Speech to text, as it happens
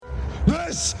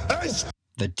This is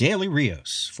the Daily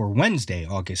Rios for Wednesday,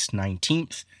 August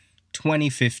 19th,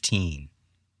 2015.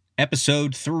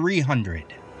 Episode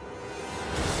 300.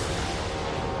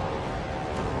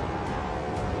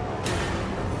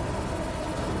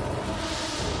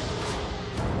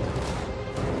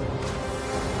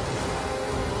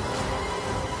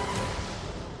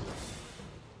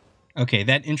 Okay,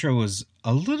 that intro was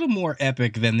a little more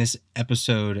epic than this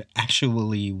episode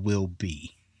actually will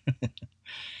be.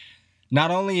 Not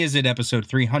only is it episode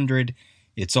 300,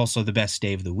 it's also the best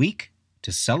day of the week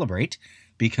to celebrate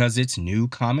because it's New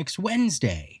Comics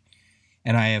Wednesday.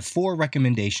 And I have 4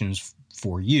 recommendations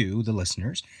for you, the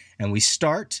listeners. And we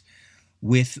start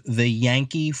with The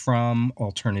Yankee from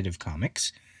Alternative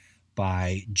Comics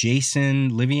by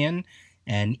Jason Livian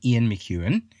and Ian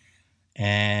McEwan.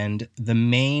 And the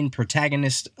main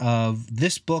protagonist of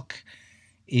this book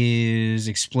is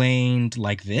explained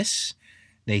like this.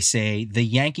 They say, the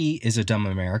Yankee is a dumb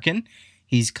American.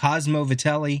 He's Cosmo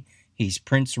Vitelli. He's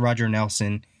Prince Roger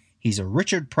Nelson. He's a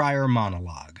Richard Pryor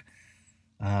monologue.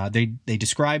 They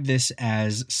describe this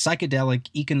as psychedelic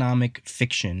economic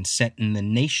fiction set in the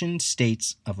nation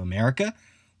states of America,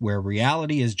 where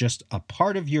reality is just a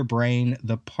part of your brain,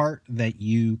 the part that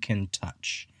you can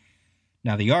touch.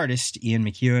 Now, the artist, Ian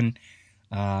McEwan,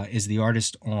 is the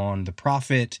artist on The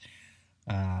Prophet,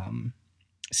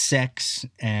 Sex,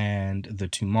 and The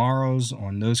Tomorrows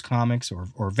on those comics,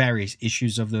 or various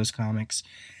issues of those comics.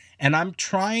 And I'm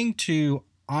trying to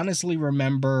honestly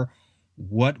remember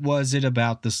what was it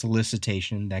about the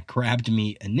solicitation that grabbed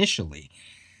me initially,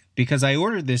 because I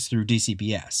ordered this through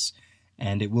DCBS,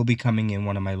 and it will be coming in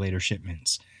one of my later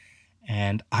shipments.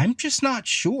 And I'm just not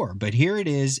sure, but here it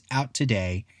is, out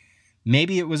today.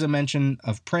 Maybe it was a mention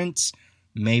of Prince.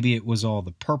 Maybe it was all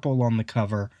the purple on the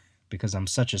cover, because I'm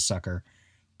such a sucker.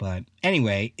 But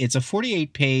anyway, it's a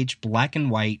 48-page black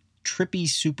and white trippy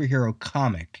superhero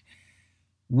comic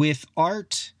with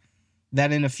art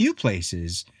that in a few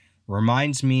places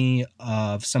reminds me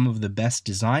of some of the best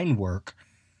design work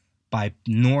by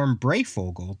Norm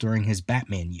Brayfogle during his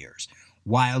Batman years.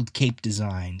 Wild cape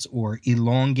designs or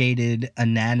elongated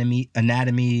anatomy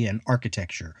and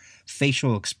architecture,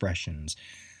 facial expressions.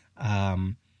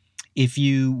 If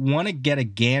you want to get a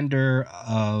gander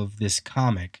of this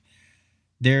comic,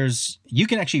 you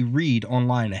can actually read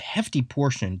online a hefty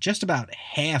portion, just about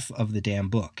half of the damn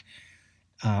book,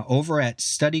 over at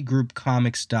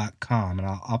studygroupcomics.com, and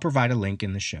I'll provide a link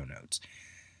in the show notes.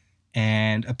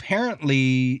 And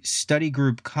apparently, Study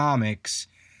Group Comics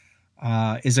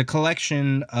is a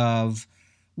collection of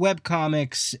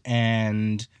webcomics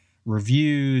and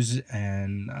reviews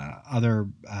and other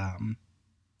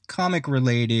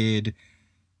comic-related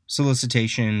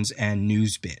solicitations and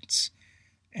news bits.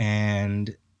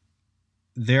 And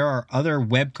there are other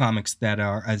webcomics that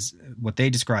are, as what they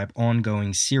describe,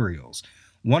 ongoing serials.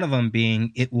 One of them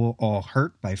being It Will All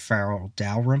Hurt by Farrell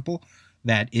Dalrymple.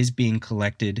 That is being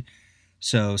collected.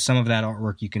 So some of that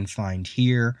artwork you can find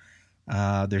here.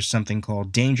 There's something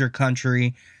called Danger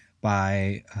Country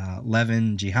by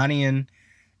Levin Jihanian.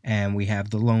 And we have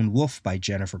The Lone Wolf by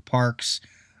Jennifer Parks.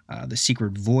 The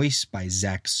Secret Voice by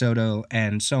Zach Soto,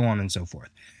 and so on and so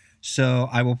forth. So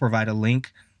I will provide a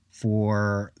link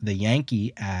for The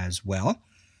Yankee as well,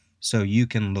 so you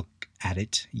can look at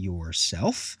it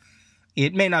yourself.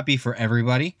 It may not be for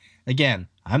everybody. Again,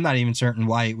 I'm not even certain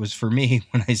why it was for me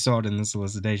when I saw it in the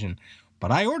solicitation,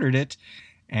 but I ordered it,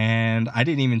 and I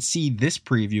didn't even see this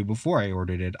preview before I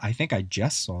ordered it. I think I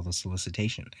just saw the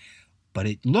solicitation, but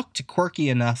it looked quirky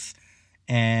enough,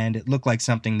 and it looked like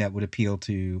something that would appeal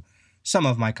to some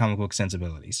of my comic book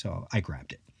sensibilities, so I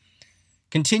grabbed it.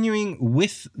 Continuing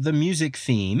with the music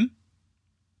theme,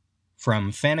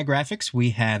 from Fantagraphics,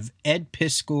 we have Ed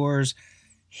Piskor's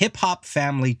Hip Hop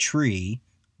Family Tree,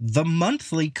 the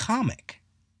monthly comic.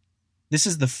 This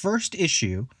is the first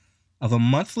issue of a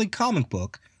monthly comic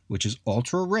book, which is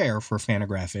ultra rare for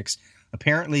Fantagraphics.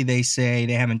 Apparently, they say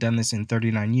they haven't done this in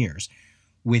 39 years.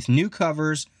 With new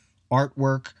covers,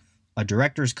 artwork, a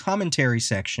director's commentary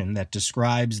section that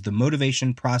describes the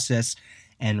motivation process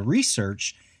and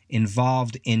research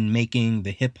involved in making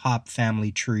the Hip Hop Family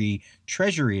Tree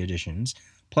Treasury editions,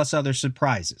 plus other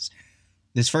surprises.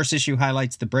 This first issue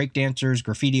highlights the breakdancers,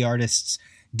 graffiti artists,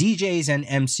 DJs, and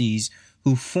MCs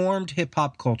who formed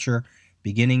hip-hop culture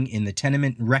beginning in the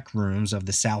tenement rec rooms of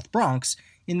the South Bronx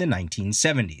in the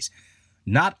 1970s.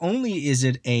 Not only is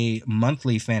it a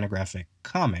monthly Fantagraphic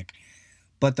comic,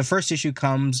 but the first issue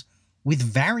comes with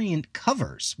variant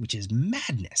covers, which is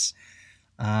madness.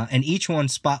 And each one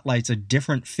spotlights a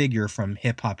different figure from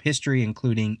hip-hop history,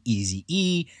 including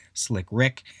Eazy-E, Slick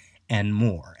Rick, and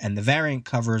more. And the variant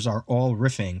covers are all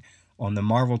riffing on the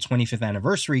Marvel 25th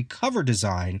anniversary cover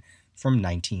design from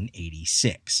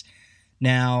 1986.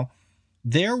 Now,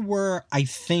 there were, I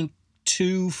think,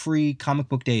 2 free Comic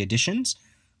Book Day editions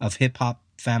of Hip Hop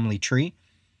Family Tree.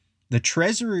 The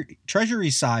Treasury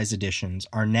size editions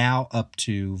are now up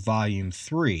to volume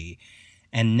 3,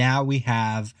 and now we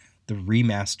have the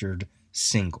remastered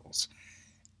singles.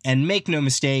 And make no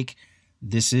mistake,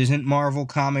 this isn't Marvel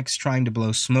Comics trying to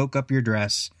blow smoke up your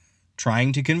dress,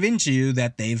 trying to convince you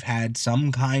that they've had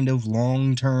some kind of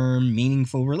long-term,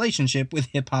 meaningful relationship with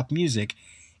hip-hop music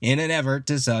in an effort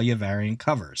to sell you variant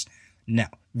covers. No,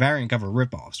 variant cover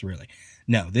ripoffs, really.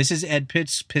 No, this is Ed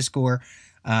Piskor.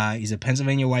 He's a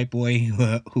Pennsylvania white boy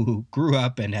who grew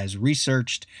up and has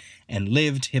researched and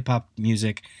lived hip-hop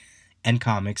music and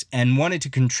comics and wanted to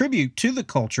contribute to the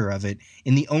culture of it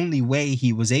in the only way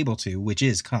he was able to, which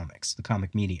is comics, the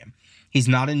comic medium. He's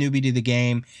not a newbie to the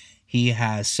game. He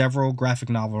has several graphic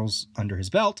novels under his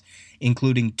belt,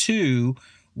 including 2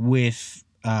 with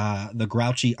the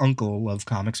grouchy uncle of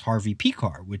comics, Harvey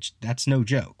Pekar, which that's no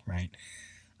joke, right?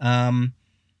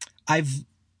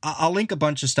 I'll link a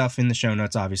bunch of stuff in the show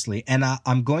notes, obviously, and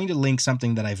I'm going to link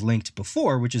something that I've linked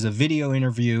before, which is a video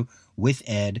interview with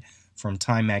Ed from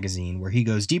Time Magazine, where he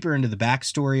goes deeper into the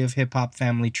backstory of Hip Hop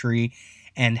Family Tree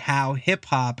and how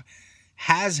hip-hop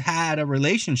has had a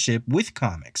relationship with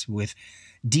comics, with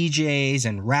DJs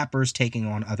and rappers taking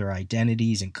on other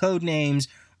identities and code names,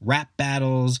 rap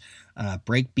battles,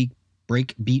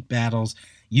 breakbeat battles,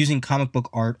 using comic book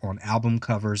art on album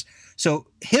covers. So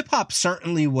hip-hop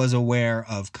certainly was aware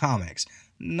of comics.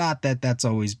 Not that that's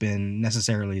always been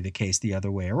necessarily the case the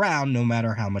other way around, no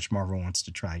matter how much Marvel wants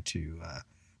to try to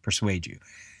persuade you.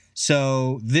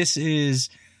 So this is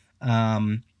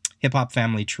Hip-Hop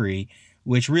Family Tree,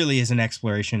 which really is an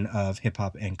exploration of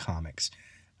hip-hop and comics.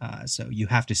 So you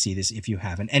have to see this if you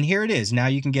haven't. And here it is. Now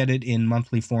you can get it in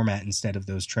monthly format instead of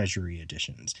those Treasury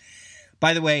editions.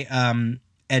 By the way,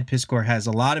 Ed Piskor has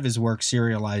a lot of his work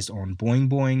serialized on Boing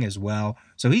Boing as well.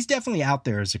 So he's definitely out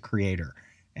there as a creator.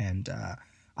 And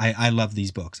I love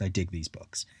these books. I dig these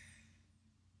books.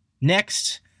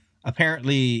 Next,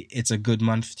 apparently it's a good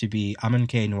month to be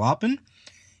Amanke Nwalpin.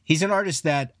 He's an artist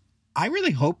that I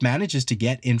really hope manages to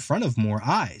get in front of more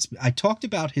eyes. I talked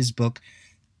about his book,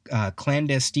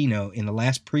 Clandestino, in the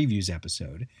last previews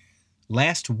episode.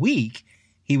 Last week,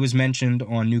 he was mentioned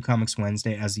on New Comics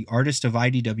Wednesday as the artist of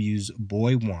IDW's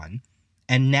Boy One.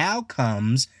 And now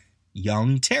comes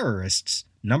Young Terrorists,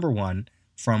 #1,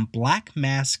 from Black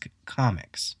Mask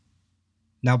Comics.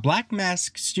 Now, Black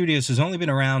Mask Studios has only been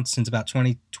around since about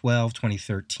 2012,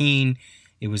 2013.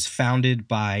 It was founded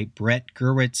by Brett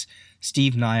Gurwitz,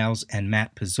 Steve Niles, and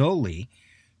Matt Pizzoli,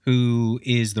 who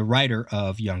is the writer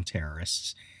of Young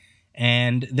Terrorists.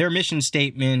 And their mission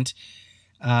statement,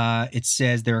 it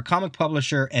says they're a comic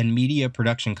publisher and media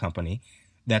production company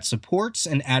that supports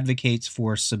and advocates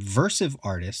for subversive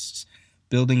artists,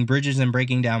 building bridges and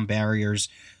breaking down barriers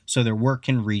so their work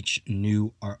can reach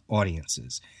new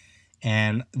audiences.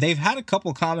 And they've had a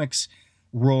couple comics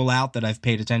roll out that I've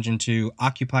paid attention to,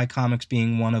 Occupy Comics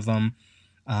being one of them,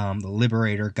 The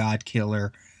Liberator, God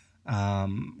Killer.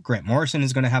 Grant Morrison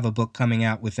is going to have a book coming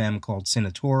out with them called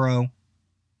Sinatoro.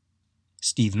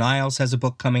 Steve Niles has a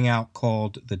book coming out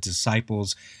called The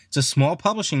Disciples. It's a small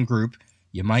publishing group.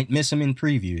 You might miss them in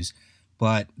previews,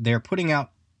 but they're putting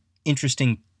out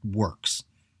interesting works,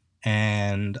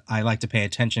 and I like to pay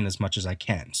attention as much as I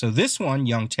can. So this one,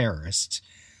 Young Terrorists,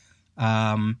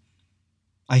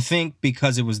 I think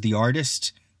because it was the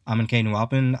artist, Amanke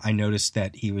Nwalpin, I noticed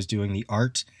that he was doing the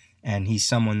art, and he's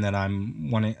someone that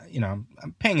I'm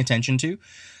paying attention to.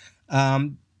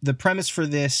 The premise for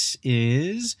this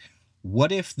is,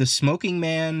 what if the smoking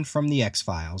man from the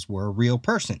X-Files were a real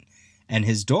person, and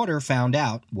his daughter found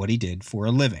out what he did for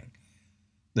a living?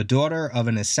 The daughter of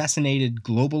an assassinated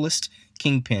globalist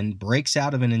kingpin breaks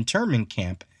out of an internment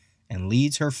camp and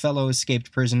leads her fellow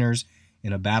escaped prisoners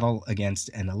in a battle against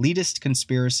an elitist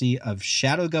conspiracy of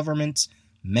shadow governments,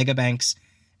 megabanks,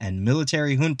 and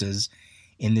military juntas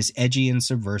in this edgy and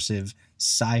subversive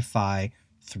sci-fi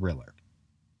thriller.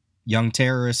 Young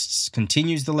Terrorists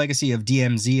continues the legacy of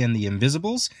DMZ and the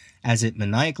Invisibles as it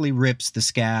maniacally rips the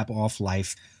scab off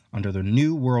life under the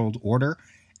New World Order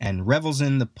and revels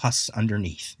in the pus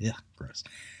underneath. Ugh, gross.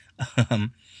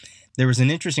 There was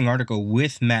an interesting article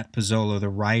with Matt Pizzolo, the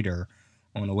writer,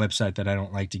 on a website that I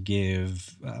don't like to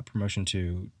give promotion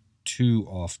to too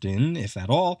often, if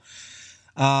at all,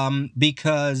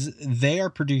 because they are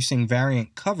producing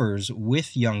variant covers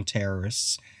with Young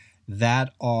Terrorists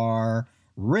that are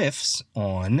riffs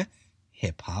on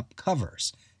hip-hop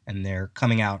covers. And they're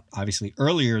coming out, obviously,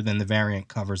 earlier than the variant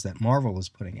covers that Marvel is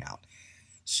putting out.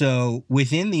 So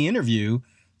within the interview,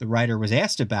 the writer was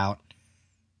asked about,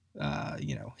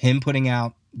 him putting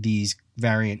out these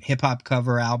variant hip-hop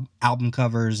album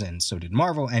covers, and so did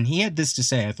Marvel. And he had this to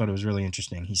say. I thought it was really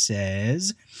interesting. He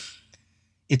says,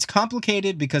 "It's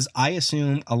complicated because I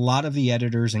assume a lot of the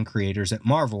editors and creators at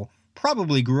Marvel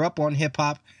probably grew up on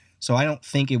hip-hop, so I don't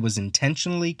think it was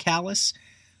intentionally callous."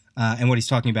 And what he's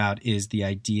talking about is the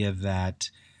idea that,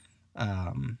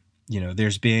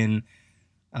 there's been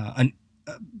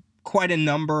quite a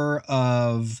number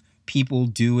of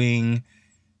people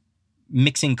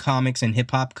mixing comics and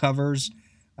hip-hop covers,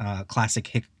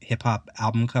 classic hip-hop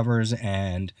album covers,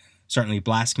 and certainly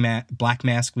Black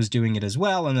Mask was doing it as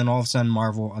well. And then all of a sudden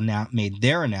Marvel made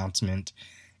their announcement,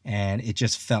 and it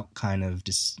just felt kind of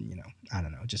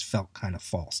it just felt kind of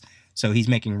false. So he's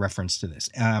making reference to this.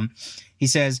 He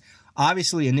says,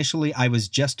 "Obviously, initially I was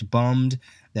just bummed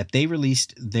that they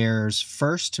released theirs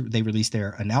first. They released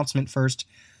their announcement first.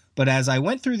 But as I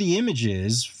went through the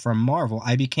images from Marvel,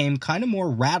 I became kind of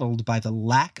more rattled by the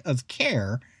lack of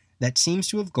care that seems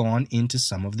to have gone into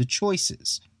some of the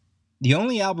choices. The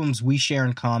only albums we share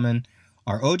in common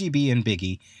are ODB and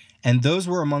Biggie, and those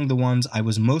were among the ones I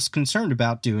was most concerned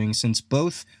about doing since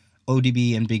both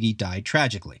ODB and Biggie died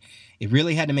tragically. It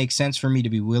really had to make sense for me to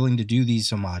be willing to do these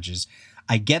homages.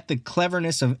 I get the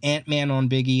cleverness of Ant-Man on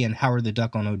Biggie and Howard the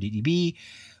Duck on ODB,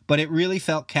 but it really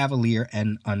felt cavalier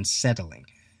and unsettling.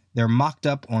 They're mocked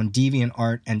up on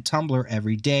DeviantArt and Tumblr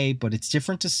every day, but it's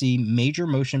different to see major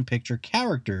motion picture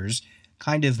characters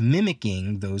kind of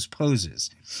mimicking those poses.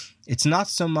 It's not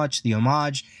so much the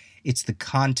homage, it's the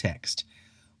context.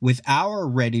 With our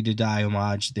Ready to Die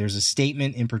homage, there's a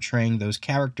statement in portraying those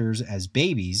characters as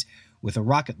babies with a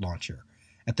rocket launcher.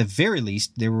 At the very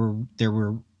least, there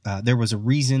was a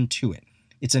reason to it.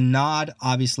 It's a nod,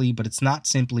 obviously, but it's not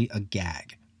simply a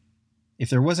gag. If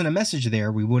there wasn't a message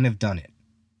there, we wouldn't have done it."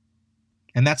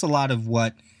 And that's a lot of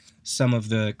what some of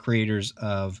the creators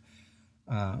of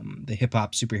the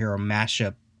hip-hop superhero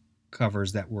mashup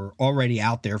covers that were already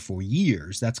out there for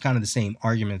years, that's kind of the same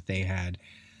argument they had.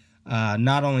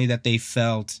 Not only that they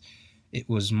felt it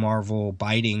was Marvel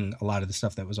biting a lot of the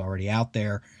stuff that was already out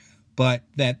there, but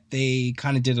that they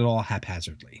kind of did it all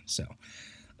haphazardly. So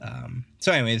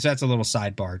anyways, that's a little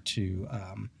sidebar to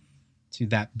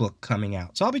that book coming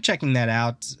out. So I'll be checking that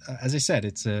out. As I said,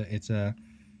 it's a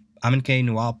Aminke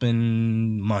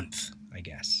Nualpin month, I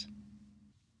guess.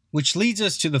 Which leads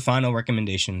us to the final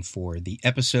recommendation for the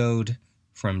episode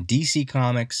from DC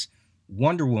Comics,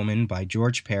 Wonder Woman by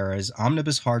George Perez,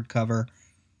 omnibus hardcover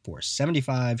for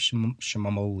 75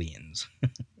 shimoleons.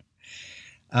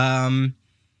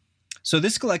 So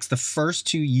this collects the first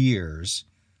 2 years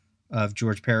of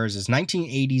George Perez's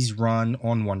 1980s run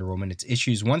on Wonder Woman. It's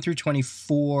issues 1 through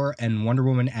 24 and Wonder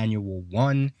Woman Annual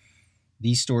 1.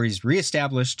 These stories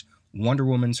reestablished Wonder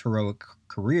Woman's heroic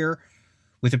career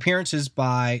with appearances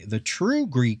by the true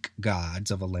Greek gods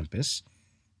of Olympus,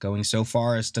 going so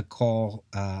far as to call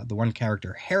the one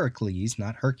character Heracles,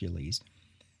 not Hercules,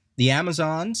 the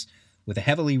Amazons, with a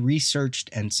heavily researched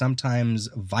and sometimes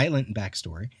violent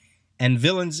backstory, and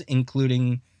villains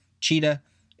including Cheetah,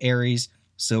 Ares,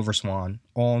 Silver Swan,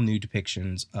 all new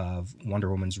depictions of Wonder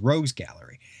Woman's rogues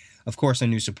gallery. Of course, a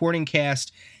new supporting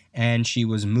cast, and she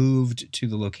was moved to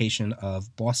the location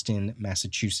of Boston,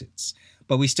 Massachusetts.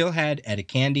 But we still had Etta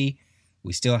Candy,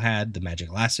 we still had the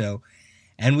Magic Lasso,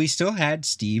 and we still had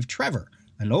Steve Trevor,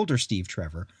 an older Steve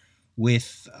Trevor,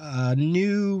 with a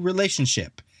new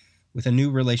relationship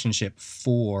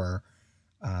for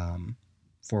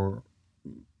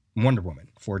Wonder Woman,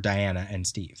 for Diana and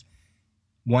Steve.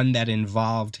 One that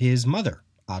involved his mother,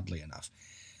 oddly enough.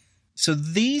 So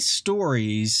these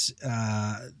stories,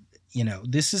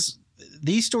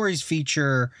 these stories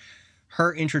feature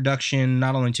her introduction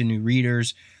not only to new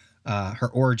readers, her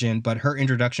origin, but her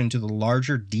introduction to the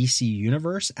larger DC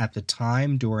universe at the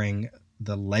time during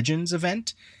the Legends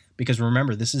event. Because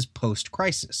remember, this is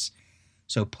post-Crisis.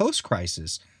 So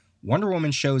post-Crisis, Wonder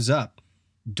Woman shows up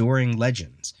during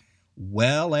Legends,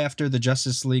 well after the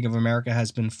Justice League of America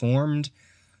has been formed.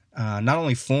 Not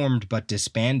only formed, but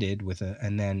disbanded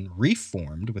and then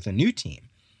reformed with a new team.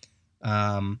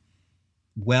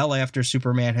 Well after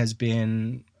Superman has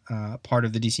been part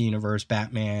of the DC Universe,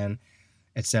 Batman,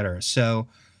 etc. So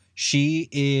she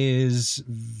is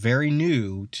very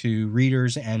new to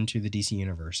readers and to the DC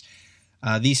Universe.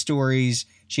 These stories,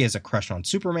 she has a crush on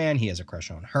Superman. He has a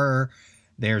crush on her.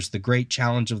 There's the Great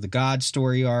Challenge of the Gods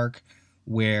story arc,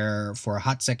 where for a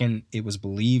hot second it was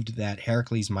believed that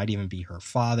Heracles might even be her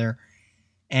father.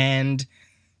 And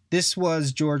this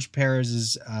was George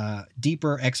Perez's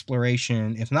deeper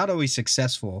exploration, if not always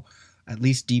successful, at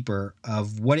least deeper,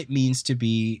 of what it means to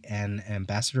be an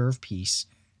ambassador of peace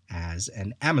as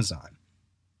an Amazon.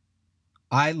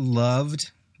 I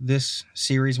loved this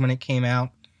series when it came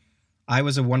out. I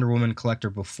was a Wonder Woman collector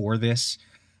before this,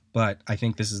 but I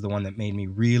think this is the one that made me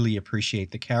really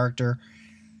appreciate the character.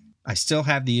 I still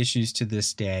have the issues to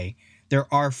this day.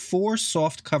 There are 4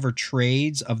 softcover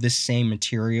trades of this same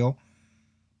material,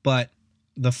 but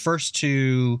the first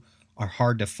 2 are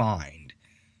hard to find.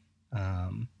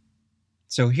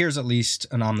 So here's at least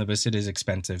an omnibus. It is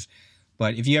expensive,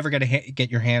 but if you ever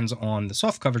get your hands on the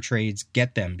softcover trades,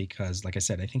 get them, because, like I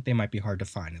said, I think they might be hard to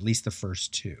find, at least the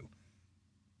first 2.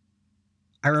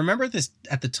 I remember this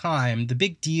at the time. The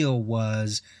big deal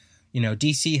was,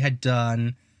 DC had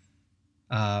done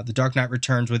The Dark Knight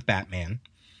Returns with Batman,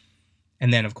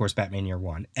 and then, of course, Batman Year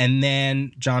One. And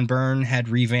then John Byrne had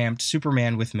revamped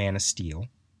Superman with Man of Steel.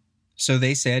 So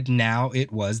they said now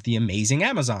it was the Amazing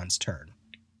Amazon's turn.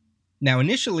 Now,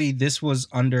 initially, this was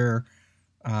under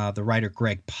the writer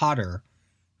Greg Potter,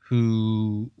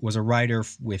 who was a writer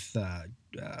with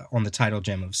on the title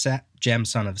Gem,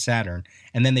 Son of Saturn.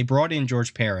 And then they brought in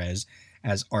George Perez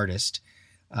as artist.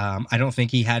 I don't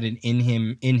think he had it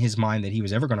in his mind that he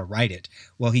was ever going to write it.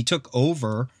 Well, he took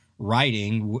over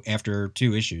writing after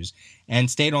 2 issues and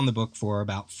stayed on the book for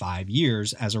about 5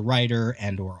 years as a writer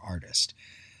and or artist.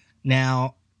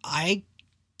 Now, I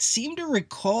seem to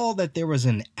recall that there was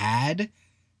an ad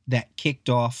that kicked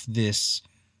off this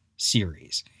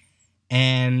series,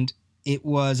 and it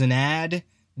was an ad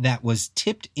that was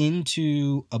tipped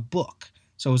into a book.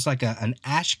 So it was like an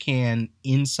ash can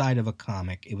inside of a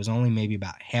comic. It was only maybe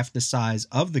about half the size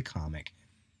of the comic,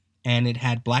 and it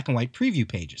had black and white preview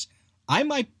pages. I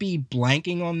might be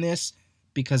blanking on this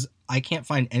because I can't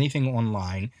find anything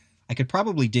online. I could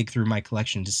probably dig through my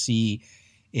collection to see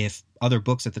if other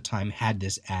books at the time had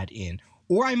this ad in,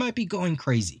 or I might be going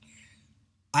crazy.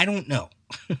 I don't know.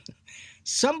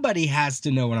 Somebody has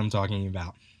to know what I'm talking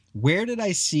about. Where did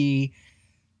I see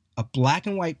a black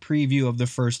and white preview of the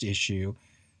first issue?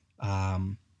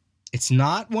 It's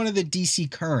not one of the DC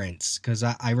Currents, because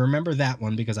I remember that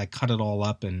one because I cut it all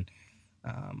up, and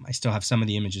I still have some of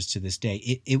the images to this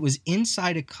day. It was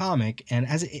inside a comic, and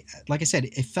like I said,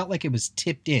 it felt like it was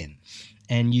tipped in,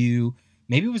 and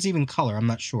maybe it was even color, I'm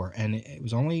not sure. And it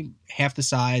was only half the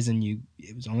size, and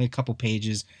it was only a couple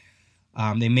pages.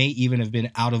 They may even have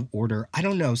been out of order. I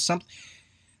don't know.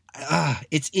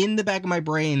 It's in the back of my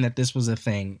brain that this was a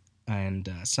thing, and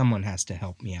someone has to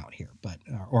help me out here. But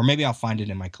or maybe I'll find it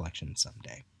in my collection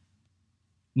someday.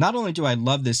 Not only do I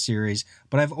love this series,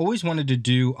 but I've always wanted to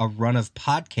do a run of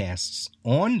podcasts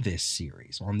on this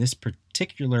series, on this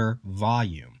particular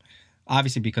volume,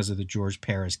 obviously because of the George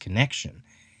Perez connection.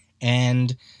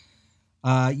 And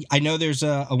I know there's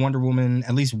a Wonder Woman,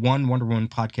 at least one Wonder Woman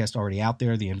podcast already out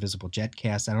there, the Invisible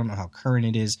Jetcast. I don't know how current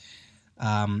it is.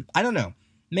 I don't know.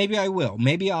 Maybe I will.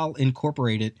 Maybe I'll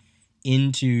incorporate it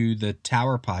into the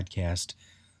Tower podcast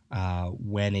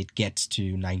when it gets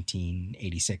to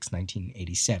 1986,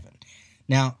 1987.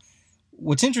 Now,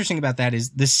 what's interesting about that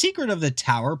is the secret of the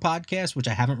Tower podcast, which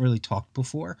I haven't really talked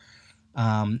before,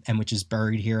 and which is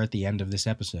buried here at the end of this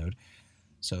episode,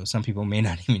 so some people may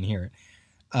not even hear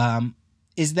it,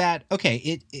 is that,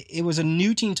 okay, it was a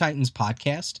new Teen Titans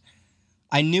podcast.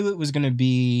 I knew it was going to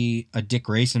be a Dick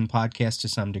Grayson podcast to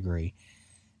some degree,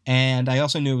 and I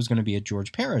also knew it was going to be a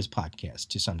George Perez podcast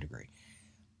to some degree.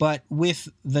 But with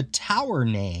the Tower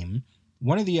name,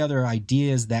 one of the other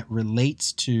ideas that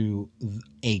relates to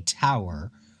a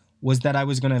tower was that I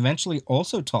was going to eventually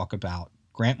also talk about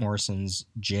Grant Morrison's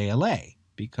JLA,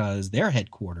 because their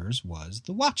headquarters was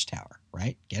the Watchtower,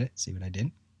 right? Get it? See what I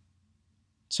did?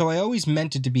 So I always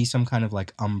meant it to be some kind of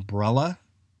like umbrella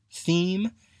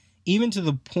theme, even to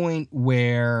the point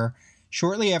where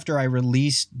shortly after I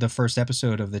released the first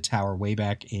episode of The Tower way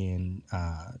back in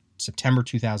September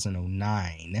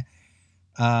 2009,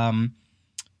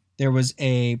 there was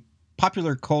a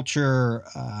popular culture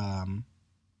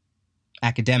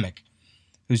academic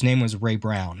whose name was Ray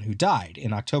Brown, who died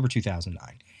in October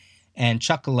 2009. And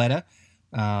Chuck Coletta,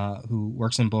 who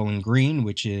works in Bowling Green,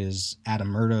 which is Adam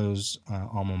Murdo's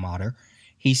alma mater,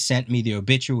 he sent me the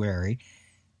obituary,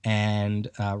 and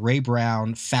Ray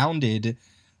Brown founded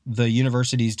the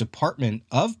university's Department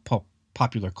of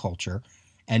Popular Culture,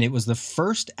 and it was the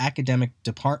first academic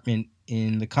department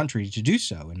in the country to do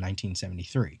so in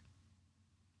 1973.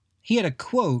 He had a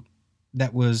quote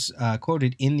that was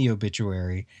quoted in the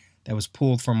obituary that was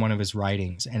pulled from one of his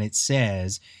writings, and it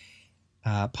says,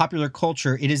 popular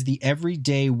culture, it is the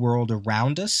everyday world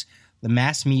around us, the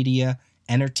mass media,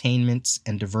 entertainments,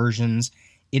 and diversions.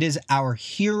 It is our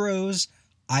heroes,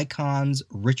 icons,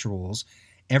 rituals,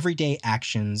 everyday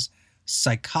actions,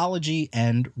 psychology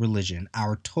and religion,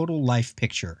 our total life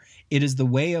picture. It is the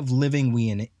way of living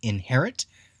we inherit,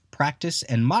 practice,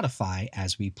 and modify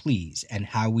as we please, and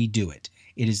how we do it.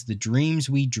 It is the dreams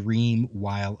we dream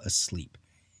while asleep.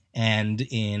 And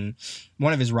in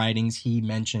one of his writings, he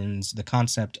mentions the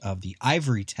concept of the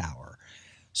ivory tower.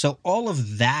 So all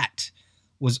of that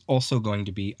was also going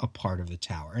to be a part of the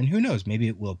tower. And who knows, maybe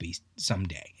it will be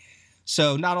someday.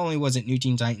 So not only was it New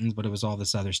Teen Titans, but it was all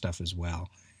this other stuff as well.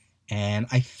 And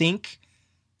I think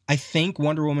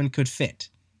Wonder Woman could fit,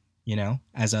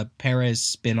 as a Perez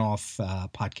spin-off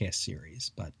podcast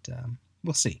series. But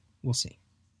we'll see. We'll see.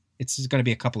 It's going to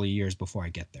be a couple of years before I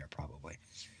get there, probably.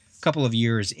 A couple of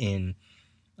years in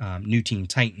New Teen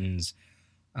Titans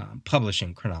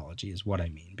publishing chronology is what I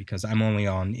mean, because I'm only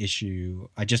on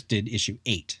I just did issue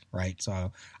 8, right?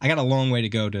 So I got a long way to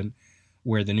go to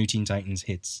where the New Teen Titans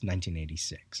hits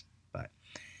 1986. But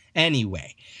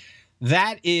anyway,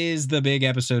 that is the big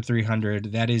episode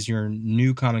 300. That is your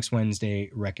New Comics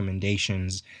Wednesday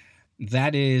recommendations.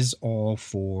 That is all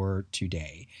for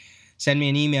today. Send me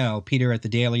an email,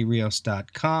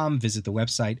 peter@thedailyrrios.com. Visit the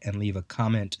website and leave a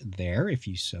comment there if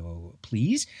you so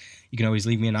please. You can always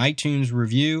leave me an iTunes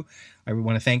review. I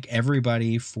want to thank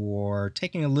everybody for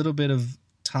taking a little bit of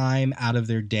time out of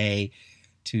their day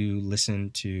to listen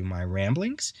to my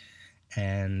ramblings.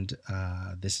 And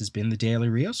this has been the Daily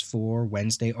Rios for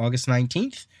Wednesday, August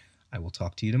 19th. I will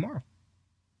talk to you tomorrow.